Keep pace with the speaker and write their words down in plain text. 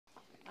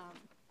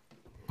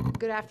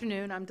Good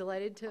afternoon. I'm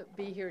delighted to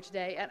be here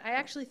today. And I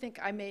actually think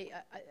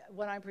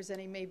what I'm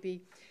presenting may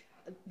be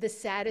the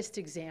saddest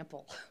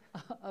example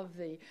of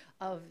the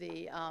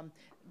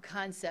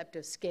concept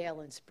of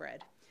scale and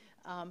spread.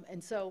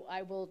 And so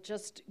I will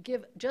just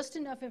give just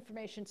enough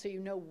information so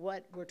you know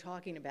what we're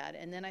talking about.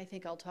 And then I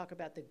think I'll talk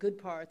about the good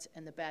parts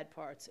and the bad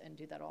parts and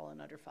do that all in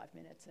under 5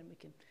 minutes. And we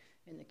can,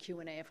 in the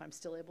Q&A, if I'm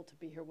still able to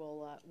be here,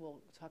 we'll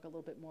talk a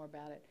little bit more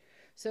about it.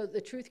 So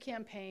the Truth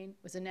Campaign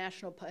was a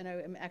national, and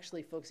I'm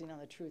actually focusing on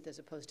the truth as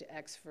opposed to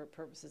X for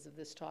purposes of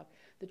this talk.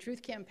 The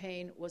Truth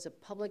Campaign was a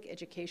public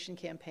education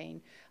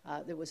campaign.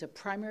 There was a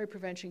primary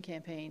prevention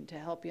campaign to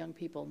help young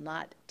people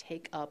not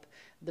take up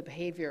the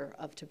behavior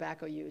of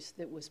tobacco use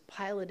that was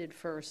piloted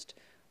first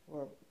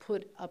or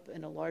put up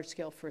in a large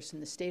scale first in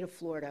the state of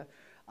Florida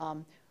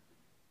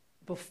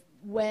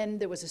when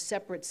there was a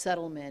separate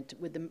settlement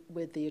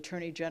with the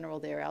Attorney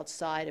General there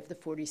outside of the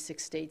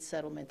 46-state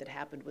settlement that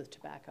happened with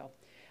tobacco.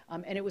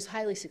 And it was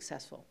highly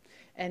successful.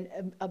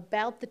 And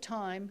about the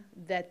time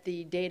that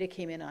the data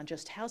came in on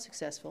just how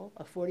successful,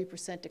 a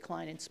 40%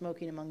 decline in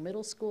smoking among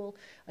middle school,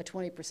 a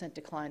 20%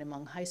 decline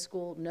among high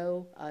school,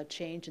 no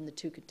change in the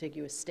two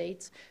contiguous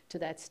states to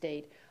that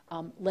state,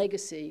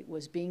 legacy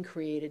was being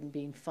created and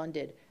being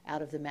funded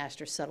out of the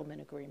Master Settlement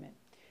Agreement.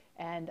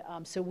 And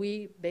so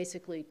we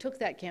basically took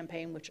that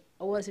campaign, which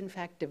was in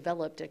fact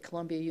developed at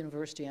Columbia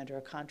University under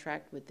a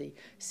contract with the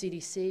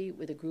CDC,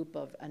 with a group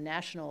of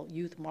national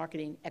youth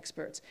marketing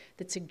experts,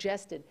 that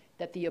suggested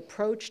that the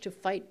approach to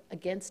fight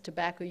against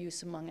tobacco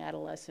use among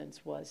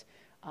adolescents was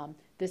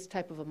this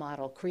type of a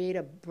model: create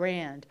a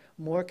brand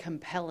more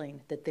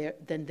compelling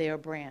than their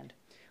brand,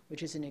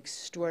 which is an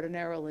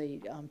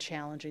extraordinarily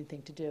challenging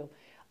thing to do.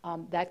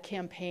 That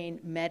campaign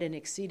met and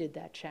exceeded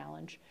that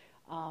challenge.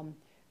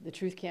 The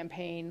Truth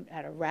Campaign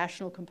had a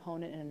rational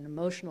component and an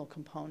emotional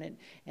component,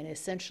 and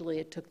essentially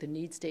it took the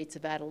need states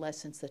of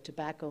adolescents that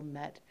tobacco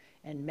met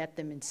and met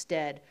them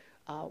instead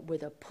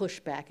with a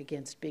pushback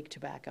against big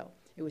tobacco.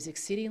 It was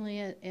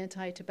exceedingly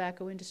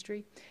anti-tobacco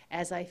industry,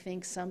 as I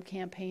think some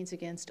campaigns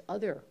against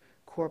other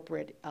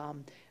corporate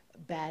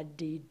bad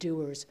deed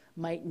doers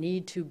might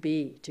need to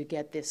be to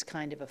get this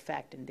kind of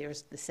effect. And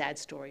there's the sad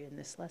story in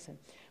this lesson.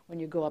 When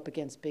you go up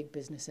against big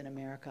business in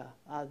America,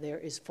 there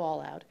is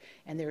fallout,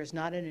 and there is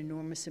not an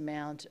enormous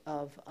amount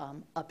of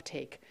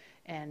uptake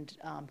and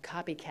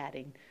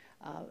copycatting.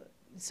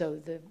 So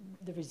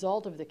the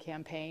result of the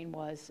campaign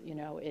was, you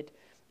know,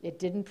 it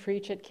didn't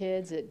preach at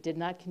kids, it did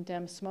not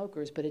condemn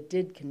smokers, but it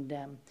did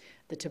condemn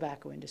the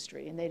tobacco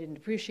industry. And they didn't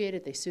appreciate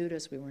it. They sued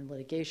us. We were in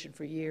litigation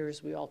for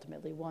years. We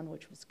ultimately won,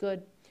 which was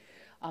good.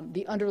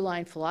 The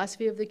underlying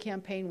philosophy of the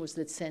campaign was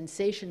that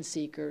sensation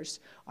seekers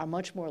are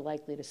much more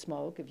likely to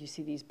smoke. If you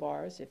see these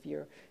bars, if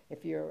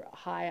you're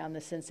high on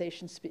the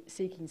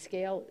sensation-seeking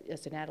scale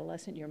as an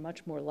adolescent, you're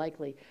much more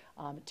likely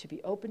to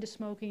be open to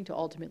smoking, to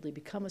ultimately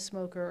become a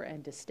smoker,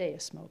 and to stay a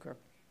smoker.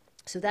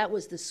 So that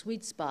was the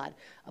sweet spot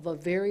of a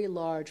very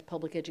large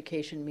public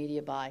education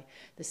media buy,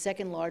 the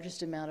second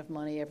largest amount of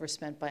money ever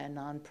spent by a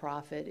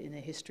nonprofit in the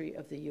history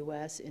of the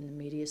U.S. in the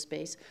media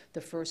space, the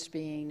first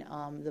being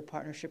the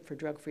Partnership for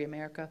Drug-Free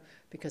America,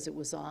 because it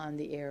was on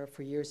the air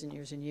for years and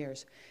years and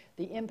years.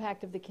 The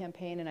impact of the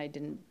campaign, and I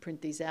didn't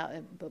print these out,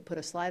 but put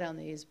a slide on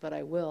these, but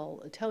I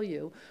will tell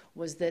you,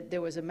 was that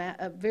there was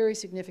a very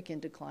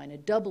significant decline, a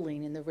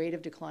doubling in the rate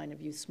of decline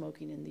of youth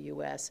smoking in the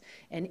U.S.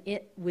 And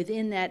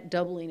within that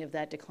doubling of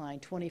that decline,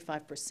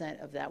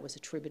 25% of that was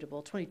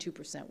attributable,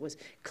 22% was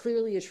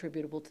clearly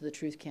attributable to the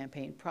Truth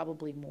Campaign,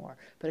 probably more,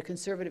 but a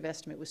conservative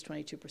estimate was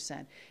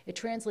 22%. It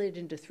translated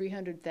into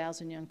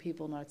 300,000 young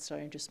people not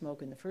starting to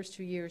smoke in the first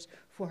 2 years,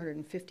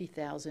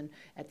 450,000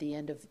 at the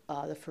end of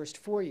the first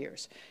 4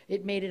 years.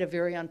 It made it a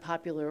very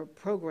unpopular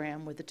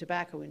program with the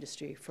tobacco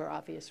industry for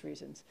obvious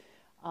reasons.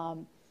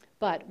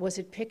 But was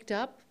it picked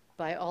up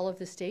by all of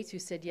the states who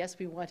said, yes,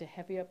 we want to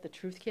heavy up the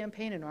Truth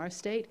Campaign in our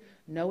state?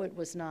 No, it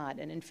was not.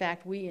 And in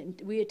fact, we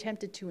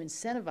attempted to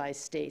incentivize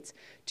states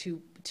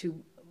to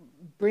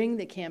bring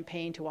the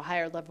campaign to a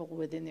higher level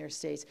within their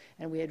states,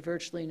 and we had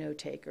virtually no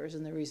takers.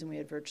 And the reason we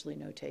had virtually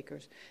no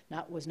takers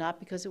was not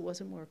because it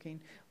wasn't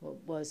working,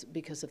 was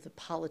because of the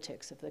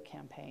politics of the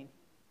campaign.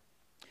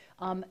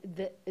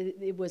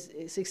 It was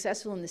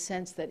successful in the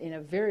sense that in a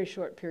very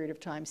short period of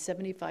time,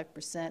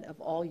 75% of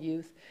all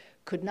youth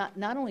could not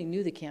only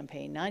knew the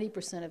campaign,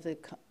 90%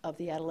 of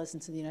the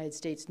adolescents in the United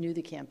States knew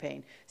the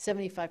campaign,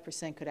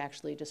 75% could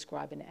actually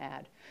describe an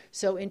ad.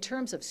 So in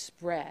terms of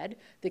spread,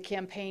 the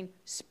campaign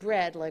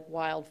spread like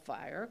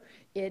wildfire.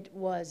 It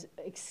was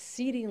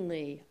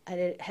exceedingly,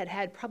 it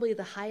had probably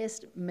the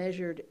highest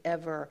measured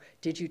ever,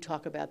 did you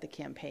talk about the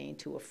campaign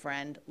to a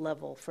friend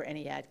level for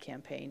any ad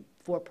campaign,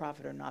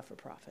 for-profit or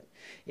not-for-profit.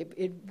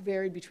 It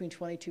varied between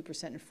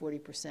 22% and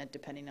 40%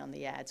 depending on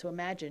the ad. So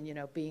imagine, you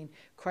know, being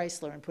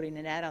Chrysler and putting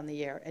an ad on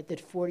the air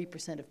that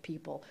 40% of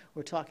people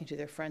were talking to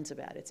their friends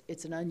about.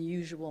 It's an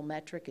unusual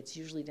metric. It's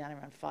usually down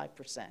around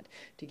 5%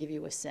 to give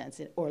you a sense,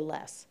 or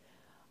less.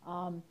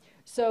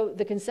 So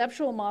the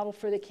conceptual model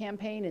for the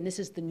campaign, and this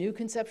is the new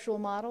conceptual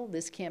model.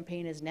 This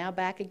campaign is now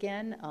back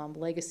again.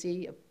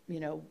 Legacy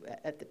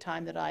at the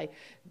time that I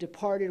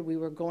departed, we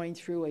were going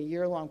through a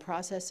year-long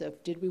process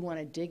of did we want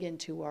to dig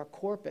into our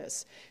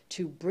corpus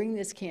to bring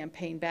this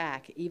campaign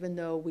back, even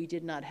though we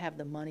did not have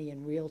the money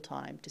in real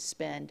time to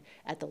spend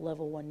at the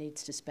level one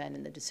needs to spend,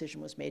 and the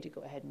decision was made to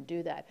go ahead and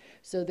do that.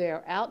 So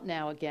they're out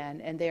now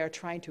again, and they are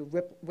trying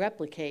to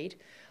replicate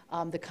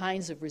the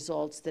kinds of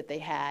results that they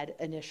had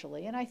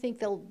initially, and I think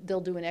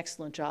they'll do an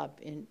excellent job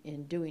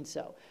in doing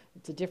so.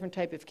 It's a different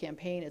type of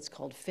campaign. It's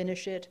called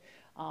Finish It.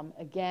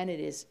 Again, it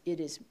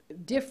is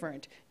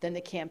different than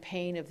the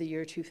campaign of the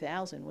year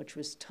 2000, which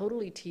was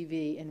totally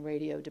TV and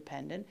radio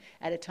dependent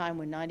at a time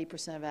when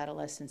 90% of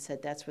adolescents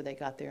said that's where they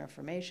got their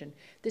information.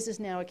 This is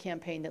now a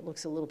campaign that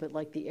looks a little bit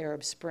like the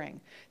Arab Spring.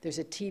 There's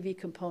a TV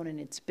component,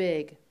 it's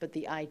big, but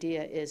the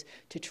idea is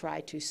to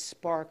try to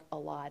spark a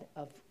lot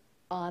of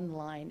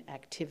online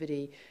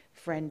activity,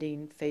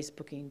 friending,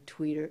 Facebooking,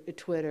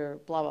 Twitter,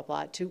 blah, blah,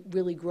 blah, to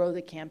really grow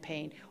the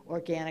campaign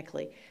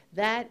organically.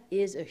 That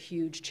is a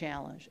huge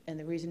challenge. And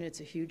the reason it's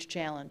a huge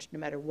challenge, no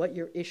matter what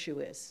your issue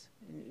is,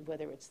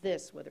 whether it's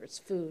this, whether it's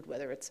food,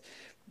 whether it's,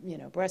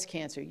 breast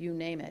cancer, you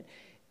name it,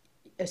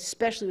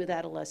 especially with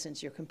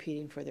adolescents, you're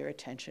competing for their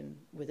attention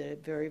with a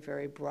very,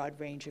 very broad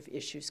range of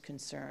issues,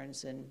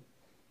 concerns, and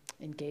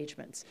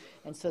engagements.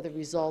 And so the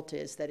result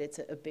is that it's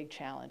a big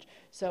challenge.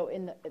 So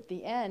at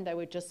the end, I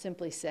would just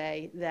simply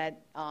say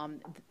that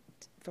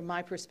from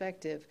my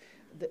perspective,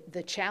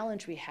 the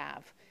challenge we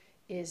have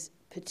is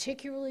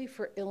particularly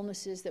for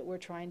illnesses that we're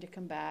trying to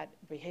combat,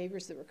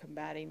 behaviors that we're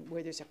combating,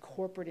 where there's a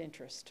corporate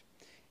interest.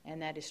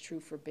 And that is true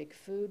for big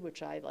food,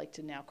 which I like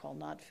to now call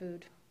not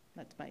food.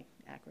 That's my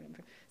acronym.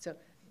 So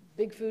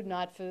big food,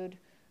 not food,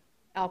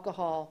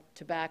 alcohol,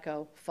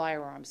 tobacco,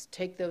 firearms.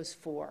 Take those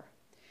four.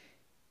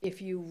 If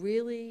you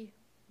really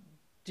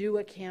do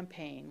a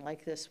campaign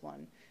like this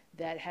one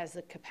that has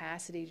the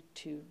capacity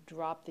to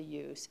drop the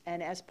use,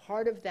 and as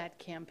part of that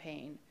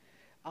campaign,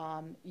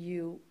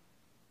 you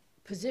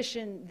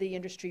position the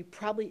industry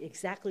probably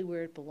exactly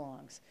where it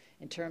belongs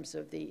in terms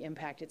of the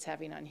impact it's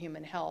having on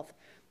human health,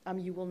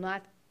 you will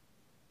not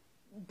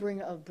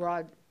bring a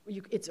broad,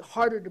 it's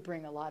harder to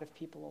bring a lot of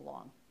people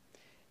along.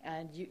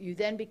 And you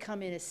then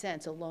become, in a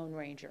sense, a lone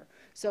ranger.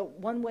 So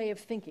one way of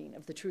thinking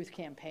of the Truth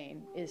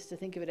Campaign is to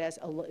think of it as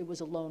it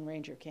was a Lone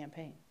Ranger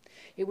campaign.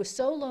 It was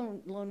so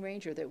Lone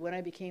Ranger that when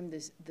I became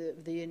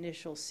the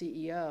initial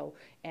CEO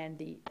and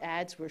the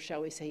ads were,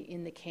 shall we say,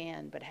 in the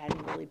can but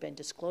hadn't really been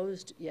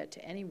disclosed yet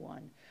to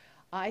anyone,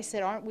 I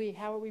said,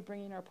 how are we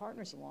bringing our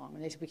partners along?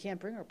 And they said, we can't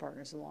bring our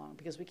partners along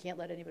because we can't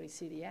let anybody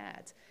see the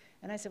ads.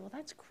 And I said, well,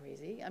 that's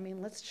crazy. I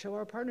mean, let's show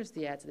our partners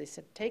the ads. They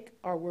said, take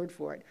our word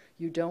for it.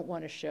 You don't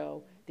want to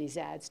show these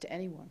ads to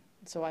anyone.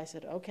 So I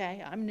said,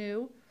 okay, I'm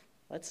new.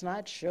 Let's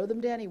not show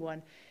them to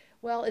anyone.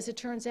 Well, as it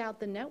turns out,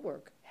 the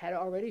network had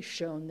already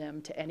shown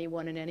them to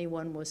anyone, and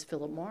anyone was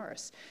Philip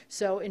Morris.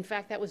 So, in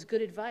fact, that was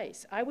good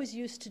advice. I was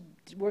used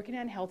to working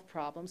on health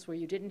problems where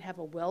you didn't have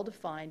a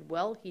well-defined,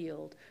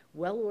 well-heeled,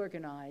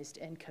 well-organized,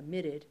 and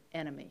committed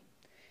enemy.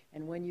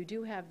 And when you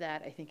do have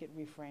that, I think it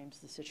reframes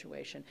the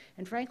situation.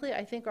 And frankly,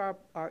 I think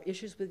our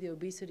issues with the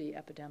obesity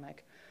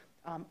epidemic,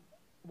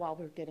 while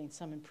we're getting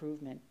some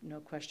improvement,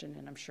 no question,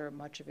 and I'm sure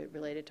much of it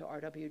related to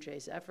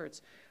RWJ's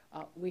efforts,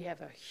 we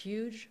have a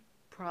huge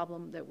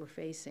problem that we're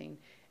facing,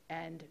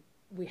 and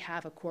we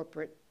have a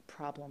corporate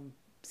problem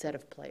set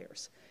of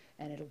players.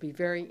 And it'll be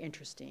very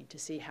interesting to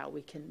see how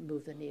we can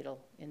move the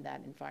needle in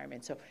that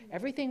environment. So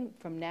everything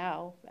from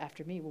now,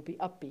 after me, will be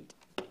upbeat.